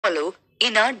follow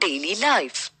in our daily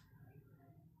life.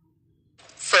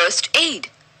 First aid.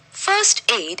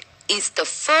 First aid is the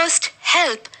first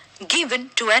help given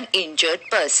to an injured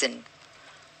person.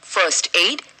 First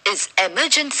aid is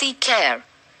emergency care.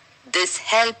 This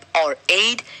help or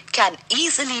aid can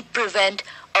easily prevent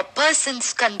a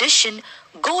person's condition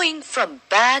going from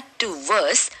bad to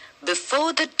worse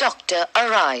before the doctor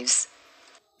arrives.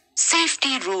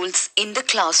 Safety rules in the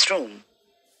classroom.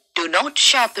 Do not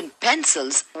sharpen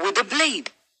pencils with a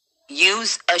blade.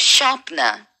 Use a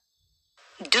sharpener.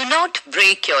 Do not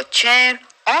break your chair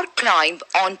or climb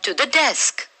onto the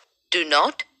desk. Do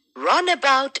not run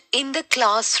about in the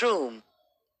classroom.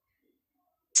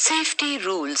 Safety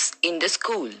rules in the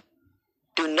school.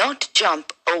 Do not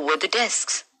jump over the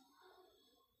desks.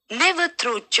 Never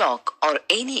throw chalk or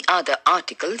any other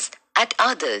articles at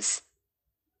others.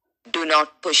 Do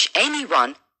not push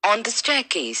anyone on the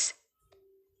staircase.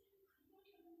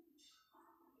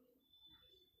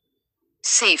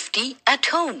 Safety at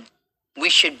home. We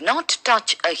should not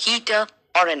touch a heater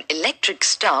or an electric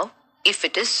stove if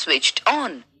it is switched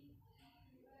on.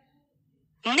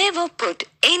 Never put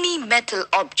any metal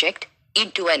object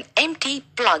into an empty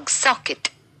plug socket.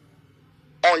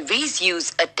 Always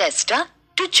use a tester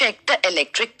to check the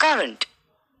electric current.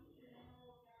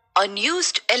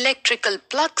 Unused electrical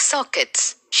plug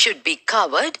sockets should be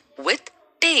covered with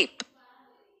tape.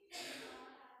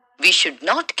 We should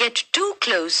not get too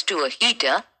close to a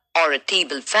heater or a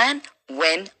table fan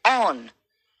when on.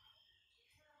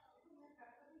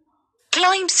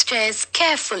 Climb stairs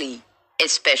carefully,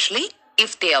 especially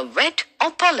if they are wet or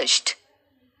polished.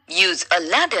 Use a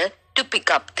ladder to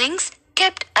pick up things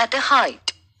kept at a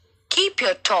height. Keep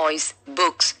your toys,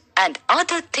 books, and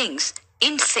other things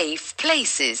in safe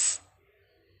places.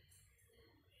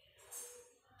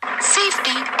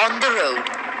 Safety on the road.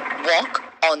 Walk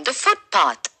on the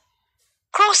footpath.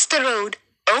 Cross the road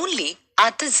only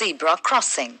at the zebra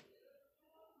crossing.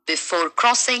 Before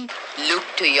crossing, look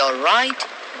to your right,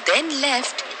 then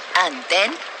left, and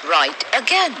then right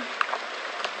again.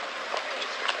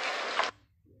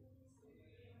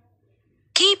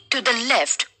 Keep to the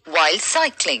left while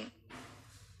cycling.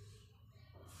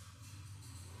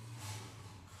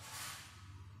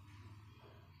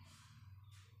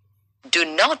 Do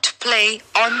not play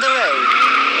on the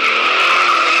road.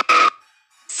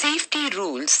 Safety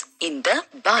rules in the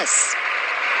bus.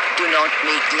 Do not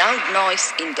make loud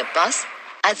noise in the bus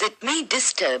as it may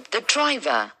disturb the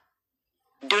driver.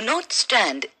 Do not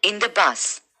stand in the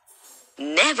bus.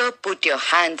 Never put your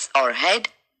hands or head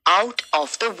out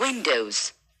of the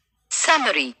windows.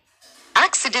 Summary.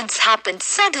 Accidents happen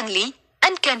suddenly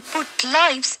and can put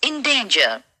lives in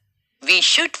danger. We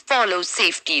should follow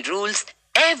safety rules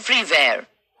everywhere,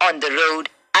 on the road,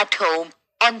 at home,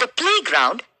 on the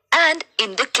playground, and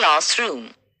in the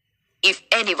classroom. If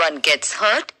anyone gets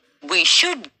hurt, we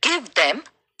should give them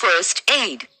first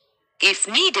aid. If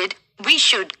needed, we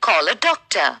should call a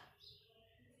doctor.